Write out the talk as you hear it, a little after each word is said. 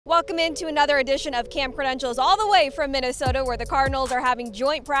Welcome into another edition of Camp Credentials, all the way from Minnesota, where the Cardinals are having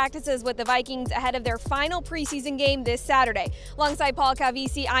joint practices with the Vikings ahead of their final preseason game this Saturday. Alongside Paul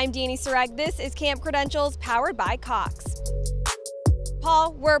Calvisi, I'm Dani Sureck. This is Camp Credentials, powered by Cox.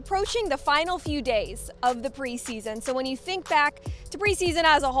 Paul, we're approaching the final few days of the preseason. So when you think back to preseason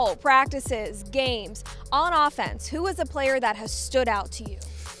as a whole, practices, games, on offense, who is a player that has stood out to you?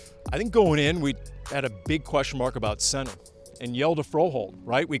 I think going in, we had a big question mark about center. And Hjalte Froholdt,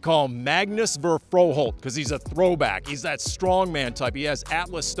 right? We call him Magnus ver Froholdt because he's a throwback. He's that strongman type. He has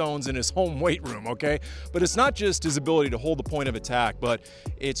Atlas stones in his home weight room, okay? But it's not just his ability to hold the point of attack, but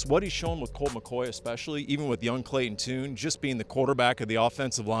it's what he's shown with Colt McCoy especially, even with young Clayton Tune, just being the quarterback of the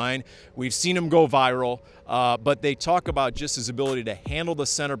offensive line. We've seen him go viral, but they talk about just his ability to handle the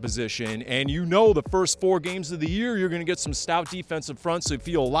center position. And you know the first 4 games of the year, you're going to get some stout defensive front, so you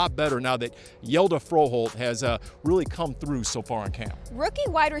feel a lot better now that Hjalte Froholdt has really come through so far in camp. Rookie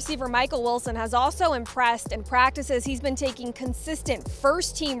wide receiver Michael Wilson has also impressed in practices. He's been taking consistent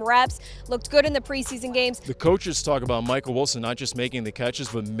first-team reps, looked good in the preseason games. The coaches talk about Michael Wilson not just making the catches,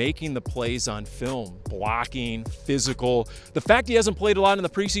 but making the plays on film, blocking, physical. The fact he hasn't played a lot in the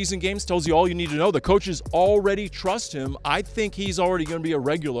preseason games tells you all you need to know. The coaches already trust him. I think he's already going to be a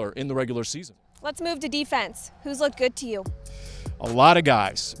regular in the regular season. Let's move to defense. Who's looked good to you? A lot of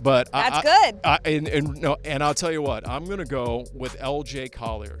guys, but that's good. And I'll tell you what, I'm going to go with L.J.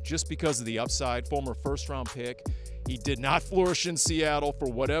 Collier just because of the upside. Former first-round pick. He did not flourish in Seattle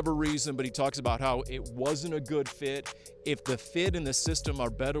for whatever reason, but he talks about how it wasn't a good fit. If the fit and the system are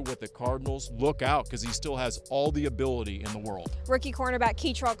better with the Cardinals, look out because he still has all the ability in the world. Rookie cornerback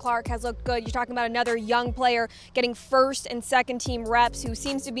Keitrell Clark has looked good. You're talking about another young player getting first and second team reps who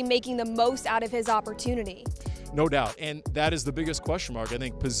seems to be making the most out of his opportunity. No doubt, and that is the biggest question mark, I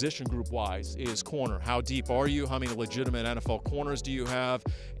think, position group-wise, is corner. How deep are you? How many legitimate NFL corners do you have?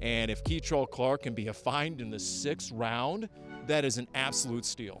 And if Keitrell Clark can be fined in the 6th round, that is an absolute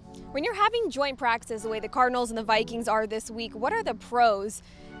steal. When you're having joint practices the way the Cardinals and the Vikings are this week, what are the pros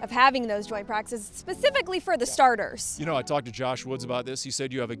of having those joint practices, specifically for the starters? You know, I talked to Josh Woods about this. He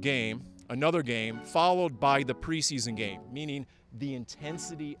said you have a game, another game, followed by the preseason game, meaning the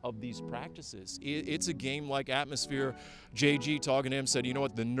intensity of these practices. It's a game-like atmosphere. JG, talking to him, said, you know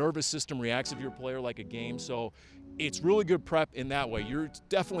what, the nervous system reacts of your player like a game, so it's really good prep in that way. You're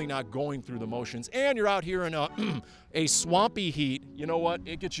definitely not going through the motions, and you're out here in a swampy heat. You know what?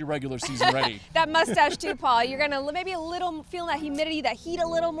 It gets you regular season ready. That mustache too, Paul. You're going to maybe a little feel that humidity, that heat a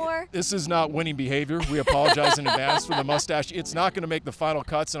little more. This is not winning behavior. We apologize in advance for the mustache. It's not going to make the final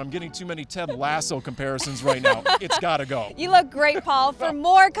cuts, and I'm getting too many Ted Lasso comparisons right now. It's got to go. You look great, Paul. For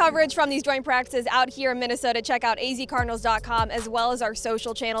more coverage from these joint practices out here in Minnesota, check out azcardinals.com as well as our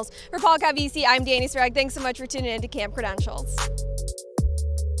social channels. For Paul Calvisi, I'm Dani Sureck. Thanks so much for tuning in to Camp Credentials.